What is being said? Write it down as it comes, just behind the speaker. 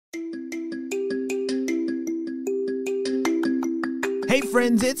Hey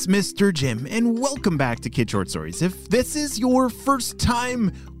friends, it's Mr. Jim, and welcome back to Kid Short Stories. If this is your first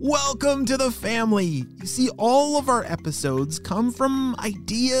time, welcome to the family. You see, all of our episodes come from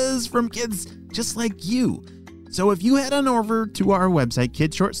ideas from kids just like you. So if you head on over to our website,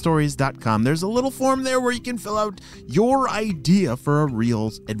 kidshortstories.com, there's a little form there where you can fill out your idea for a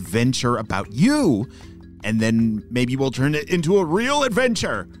real adventure about you, and then maybe we'll turn it into a real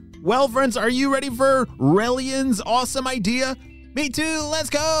adventure. Well, friends, are you ready for Rellian's awesome idea? Me too, let's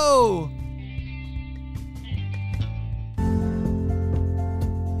go!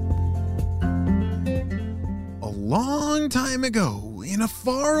 A long time ago, in a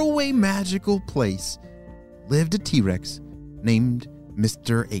faraway magical place, lived a T-Rex named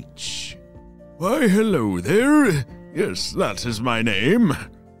Mr. H. Why, hello there. Yes, that is my name.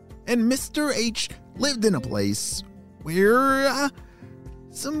 And Mr. H lived in a place where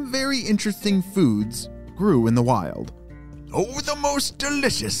some very interesting foods grew in the wild. Oh, the most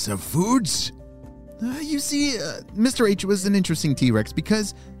delicious of foods. You see, Mr. H was an interesting T-Rex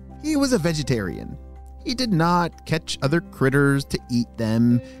because he was a vegetarian. He did not catch other critters to eat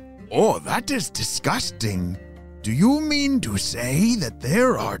them. Oh, that is disgusting. Do you mean to say that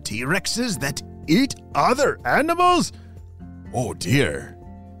there are T-Rexes that eat other animals? Oh, dear.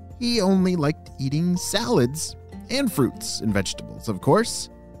 He only liked eating salads and fruits and vegetables, of course.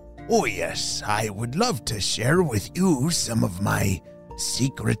 Oh, yes, I would love to share with you some of my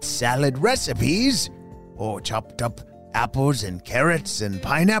secret salad recipes. Oh, chopped up apples and carrots and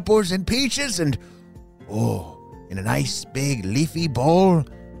pineapples and peaches and, in a nice big leafy bowl.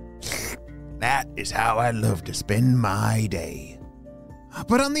 That is how I love to spend my day.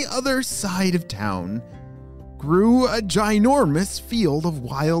 But on the other side of town grew a ginormous field of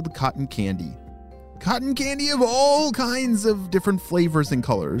wild cotton candy. Cotton candy of all kinds of different flavors and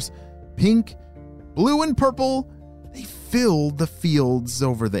colors. Pink, blue, and purple. They filled the fields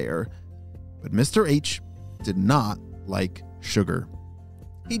over there. But Mr. H did not like sugar.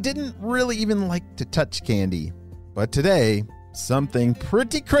 He didn't really even like to touch candy. But today, something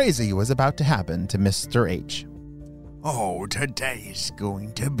pretty crazy was about to happen to Mr. H. Oh, today's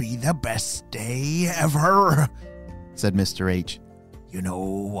going to be the best day ever, said Mr. H. You know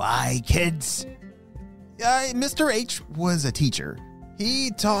why, kids? Mr. H was a teacher.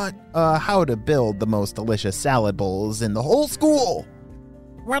 He taught how to build the most delicious salad bowls in the whole school.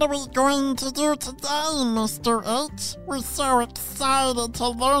 What are we going to do today, Mr. H? We're so excited to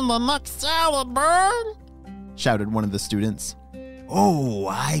learn the next salad bowl, shouted one of the students.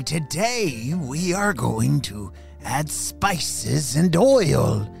 Oh, today we are going to add spices and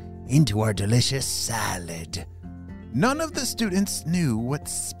oil into our delicious salad. None of the students knew what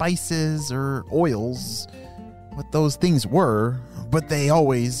spices or oils, what those things were, but they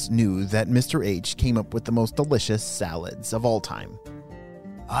always knew that Mr. H came up with the most delicious salads of all time.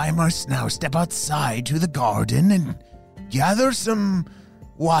 I must now step outside to the garden and gather some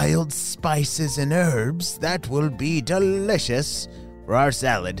wild spices and herbs that will be delicious for our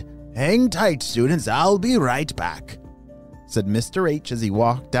salad. Hang tight, students, I'll be right back, said Mr. H as he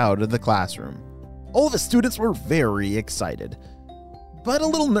walked out of the classroom. All the students were very excited, but a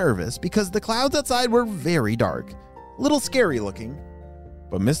little nervous because the clouds outside were very dark, a little scary looking.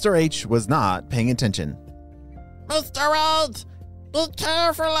 But Mr. H was not paying attention. Mr. H, be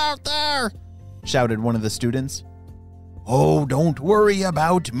careful out there, shouted one of the students. Oh, don't worry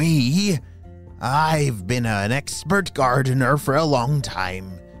about me. I've been an expert gardener for a long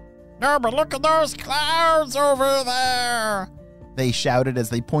time. No, but look at those clouds over there, they shouted as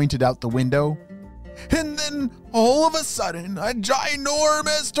they pointed out the window. And then, all of a sudden, a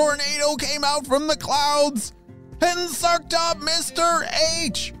ginormous tornado came out from the clouds and sucked up Mr.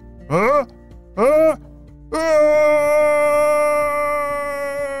 H.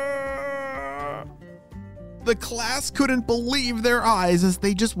 The class couldn't believe their eyes as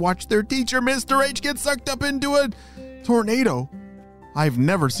they just watched their teacher, Mr. H, get sucked up into a tornado. I've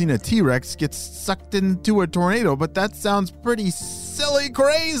never seen a T-Rex get sucked into a tornado, but that sounds pretty silly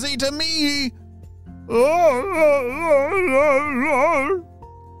crazy to me.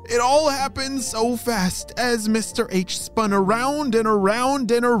 It all happened so fast as Mr. H spun around and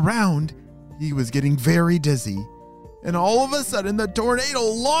around and around. He was getting very dizzy. And all of a sudden, the tornado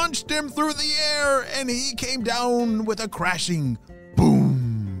launched him through the air and he came down with a crashing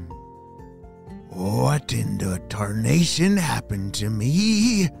boom. What in the tarnation happened to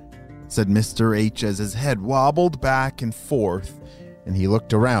me? said Mr. H as his head wobbled back and forth and he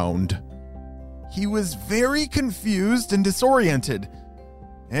looked around. He was very confused and disoriented,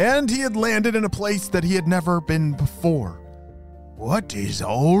 and he had landed in a place that he had never been before. What is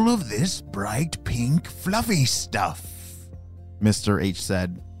all of this bright pink fluffy stuff? Mr. H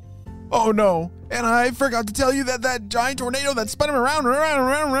said. Oh no, and I forgot to tell you that giant tornado that spun him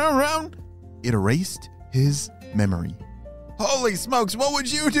around. It erased his memory. Holy smokes, what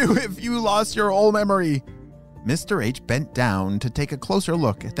would you do if you lost your whole memory? Mr. H bent down to take a closer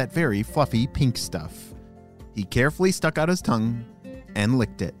look at that very fluffy pink stuff. He carefully stuck out his tongue and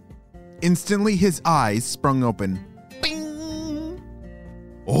licked it. Instantly, his eyes sprung open. Bing!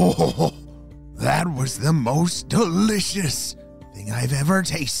 Oh, that was the most delicious thing I've ever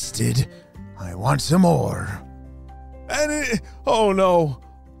tasted. I want some more. Oh no.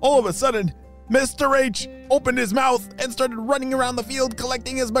 All of a sudden, Mr. H opened his mouth and started running around the field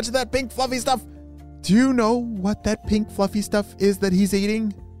collecting as much of that pink fluffy stuff. Do you know what that pink fluffy stuff is that he's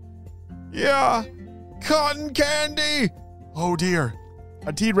eating? Yeah, cotton candy. Oh dear,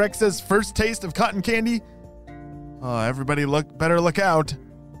 a T-Rex's first taste of cotton candy? Everybody better look out.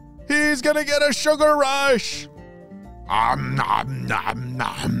 He's gonna get a sugar rush. Nom, nom,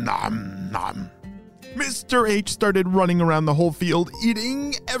 nom, nom. Mr. H started running around the whole field,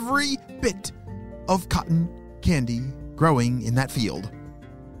 eating every bit of cotton candy growing in that field.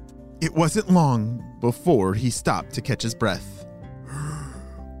 It wasn't long before he stopped to catch his breath.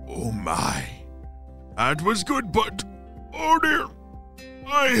 Oh my, that was good, but oh dear,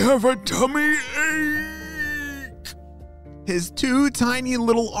 I have a tummy ache. His two tiny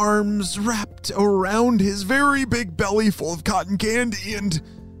little arms wrapped around his very big belly full of cotton candy, and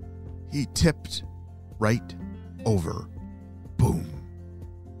he tipped right over. Boom.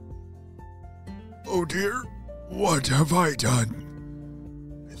 Oh dear, what have I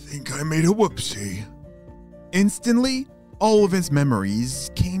done? I think I made a whoopsie. Instantly, all of his memories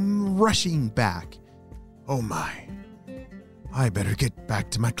came rushing back. Oh my, I better get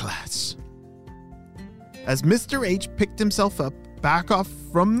back to my class. As Mr. H picked himself up, back off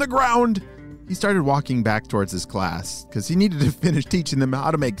from the ground, he started walking back towards his class because he needed to finish teaching them how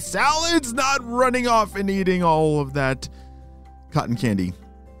to make salads, not running off and eating all of that cotton candy.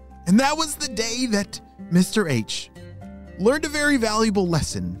 And that was the day that Mr. H learned a very valuable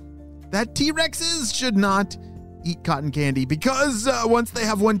lesson, that T-Rexes should not eat cotton candy because once they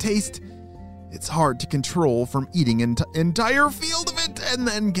have one taste, it's hard to control from eating an entire field of it and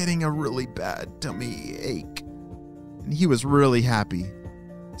then getting a really bad tummy ache. And he was really happy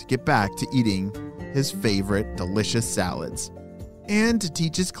to get back to eating his favorite delicious salads and to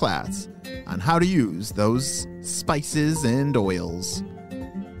teach his class on how to use those spices and oils.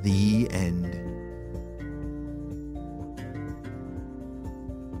 The end.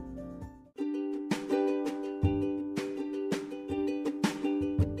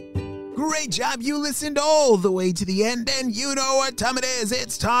 Great job, you listened all the way to the end, and you know what time it is.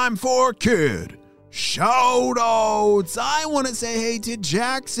 It's time for Kid Shoutouts. I want to say hey to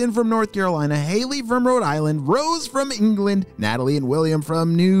Jackson from North Carolina, Haley from Rhode Island, Rose from England, Natalie and William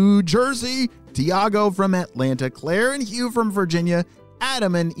from New Jersey, Tiago from Atlanta, Claire and Hugh from Virginia,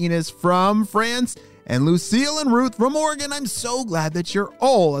 Adam and Ines from France, and Lucille and Ruth from Oregon. I'm so glad that you're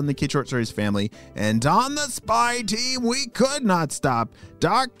all in the Kid Short Stories family. And on the spy team, we could not stop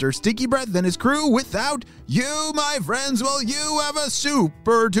Dr. Sticky Breath and his crew without you, my friends. Well, you have a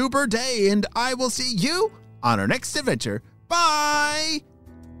super duper day, and I will see you on our next adventure. Bye!